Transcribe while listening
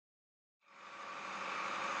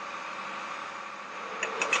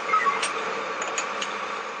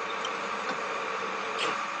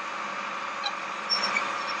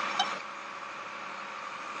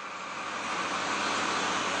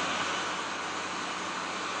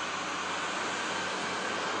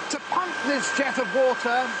To pump this jet of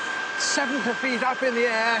water 70 feet up in the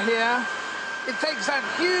air here, it takes that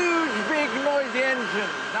huge, big, noisy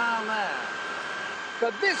engine down there.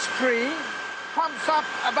 But this tree pumps up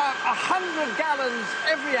about 100 gallons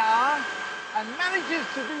every hour and manages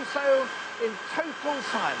to do so in total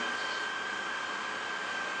silence.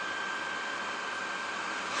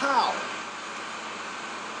 How?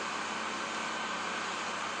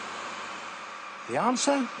 The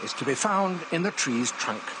answer is to be found in the tree's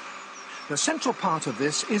trunk. The central part of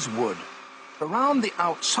this is wood. Around the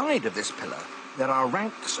outside of this pillar, there are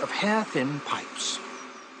ranks of hair-thin pipes.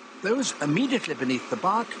 Those immediately beneath the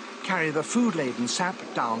bark carry the food-laden sap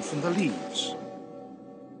down from the leaves.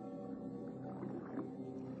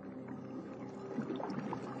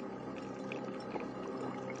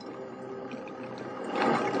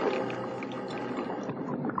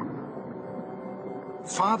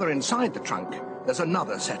 Farther inside the trunk, there's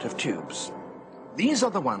another set of tubes. These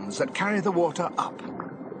are the ones that carry the water up.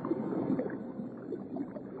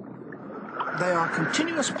 They are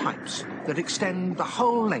continuous pipes that extend the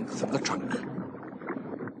whole length of the trunk.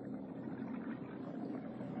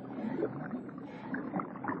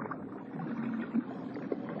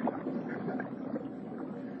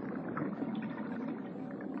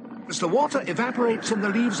 As the water evaporates in the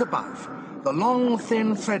leaves above, the long,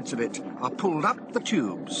 thin threads of it are pulled up the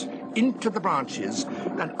tubes, into the branches,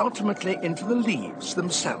 and ultimately into the leaves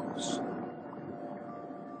themselves.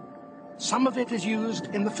 Some of it is used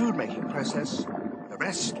in the food-making process. The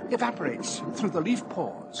rest evaporates through the leaf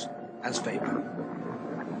pores as vapor.